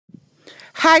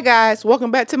Hi guys, welcome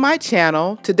back to my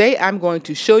channel. Today I'm going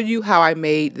to show you how I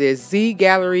made this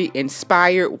Gallerie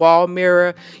inspired wall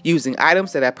mirror using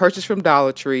items that I purchased from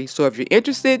Dollar Tree. So if you're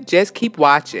interested, just keep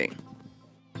watching.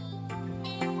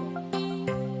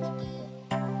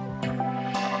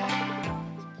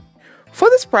 For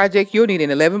this project, you'll need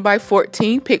an 11 by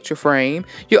 14 picture frame.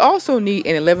 You'll also need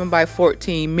an 11 by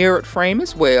 14 mirrored frame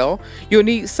as well. You'll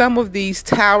need some of these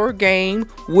Tower Game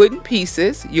wooden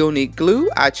pieces. You'll need glue.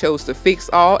 I chose the Fix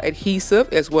All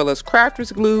adhesive as well as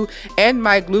crafter's glue and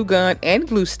my glue gun and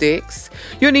glue sticks.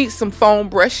 You'll need some foam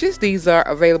brushes. These are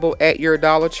available at your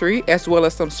Dollar Tree, as well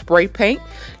as some spray paint.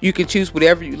 You can choose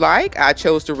whatever you like. I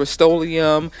chose the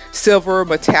Rust-Oleum silver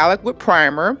metallic with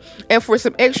primer. And for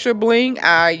some extra bling,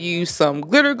 I used some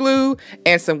glitter glue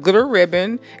and some glitter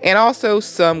ribbon, and also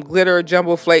some glitter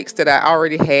jumbo flakes that I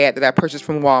already had that I purchased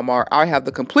from Walmart. I'll have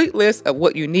the complete list of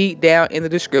what you need down in the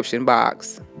description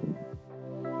box.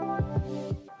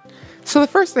 So the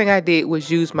first thing I did was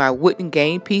use my wooden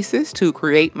game pieces to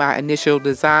create my initial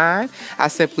design. I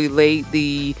simply laid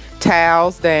the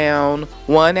tiles down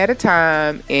one at a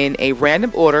time in a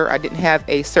random order. I didn't have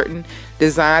a certain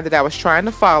design that I was trying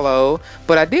to follow,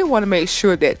 but I did want to make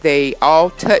sure that they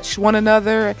all touch one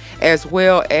another, as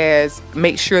well as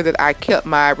make sure that I kept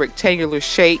my rectangular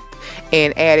shape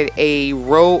and added a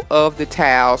row of the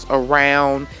tiles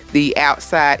around the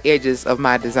outside edges of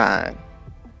my design.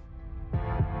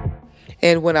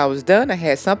 And when I was done, I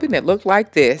had something that looked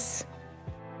like this.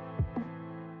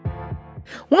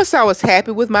 Once I was happy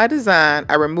with my design,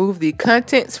 I removed the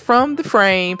contents from the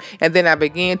frame, and then I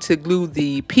began to glue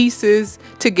the pieces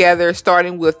together,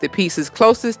 starting with the pieces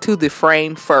closest to the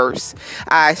frame first.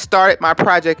 I started my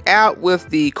project out with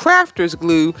the crafter's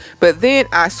glue, but then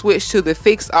I switched to the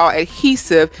Fix All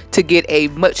adhesive to get a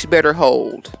much better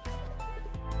hold.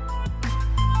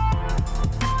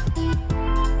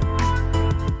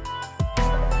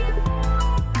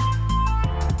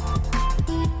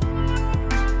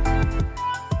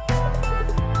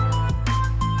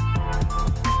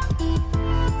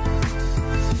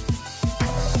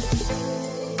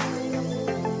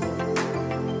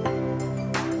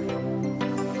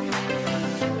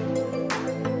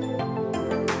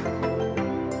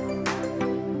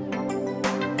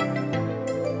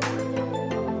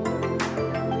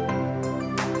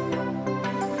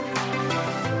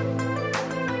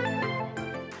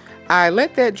 I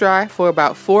let that dry for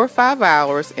about 4 or 5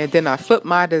 hours, and then I flipped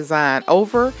my design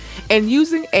over, and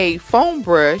using a foam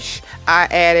brush, I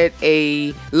added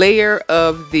a layer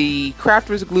of the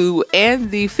crafter's glue and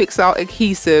the Fix All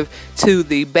adhesive to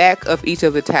the back of each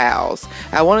of the tiles.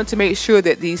 I wanted to make sure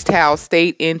that these tiles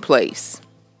stayed in place.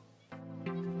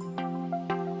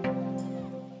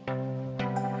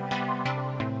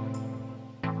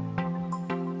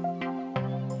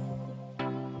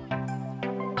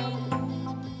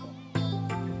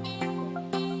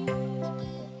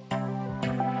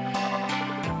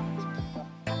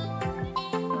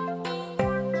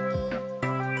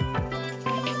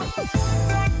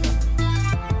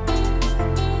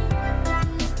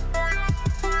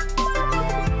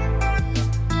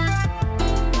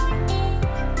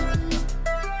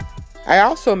 I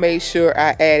also made sure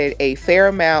I added a fair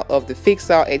amount of the Fix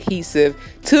All adhesive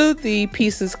to the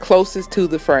pieces closest to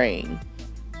the frame.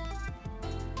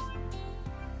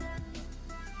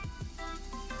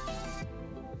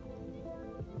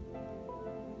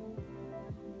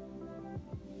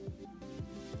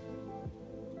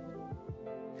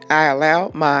 I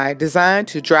allowed my design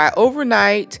to dry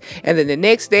overnight, and then the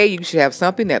next day you should have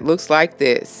something that looks like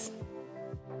this.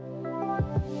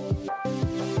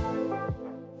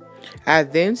 I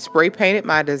then spray painted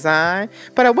my design,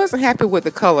 but I wasn't happy with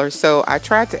the color, so I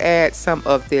tried to add some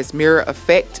of this mirror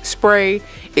effect spray.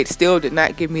 It still did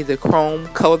not give me the chrome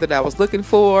color that I was looking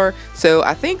for, so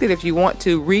I think that if you want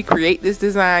to recreate this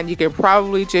design, you can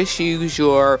probably just use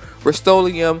your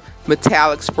Rust-Oleum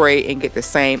metallic spray and get the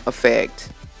same effect.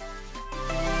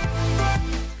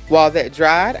 While that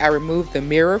dried, I removed the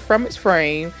mirror from its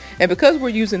frame, and because we're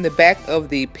using the back of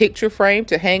the picture frame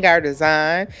to hang our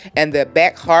design, and the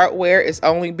back hardware is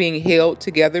only being held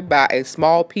together by a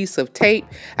small piece of tape,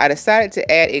 I decided to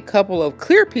add a couple of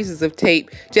clear pieces of tape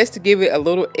just to give it a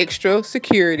little extra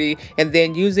security, and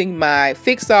then using my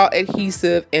Fix All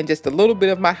adhesive and just a little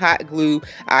bit of my hot glue,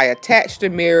 I attached the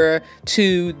mirror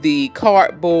to the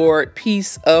cardboard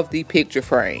piece of the picture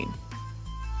frame.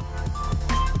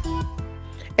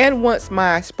 And once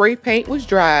my spray paint was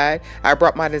dried, I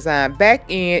brought my design back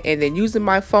in, and then using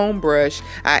my foam brush,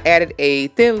 I added a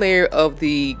thin layer of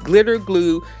the glitter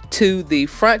glue to the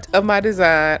front of my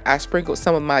design. I sprinkled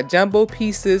some of my jumbo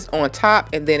pieces on top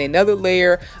and then another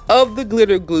layer of the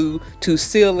glitter glue to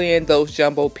seal in those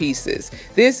jumbo pieces.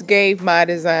 This gave my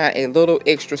design a little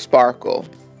extra sparkle.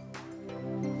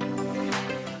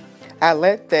 I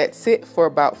let that sit for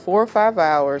about 4 or 5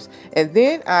 hours, and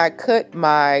then I cut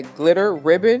my glitter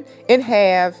ribbon in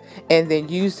half and then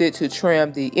used it to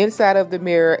trim the inside of the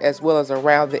mirror as well as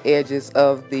around the edges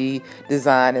of the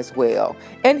design as well.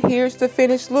 And here's the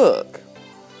finished look.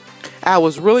 I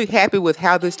was really happy with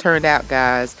how this turned out,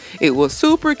 guys. It was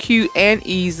super cute and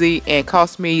easy and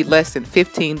cost me less than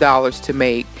 $15 to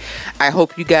make. I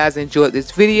hope you guys enjoyed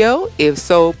this video. If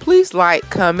so, please like,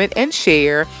 comment, and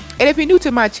share. And if you're new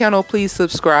to my channel, please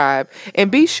subscribe and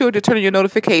be sure to turn on your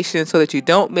notifications so that you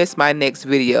don't miss my next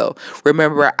video.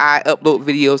 Remember, I upload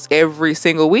videos every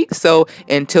single week. So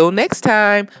until next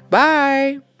time,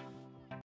 bye.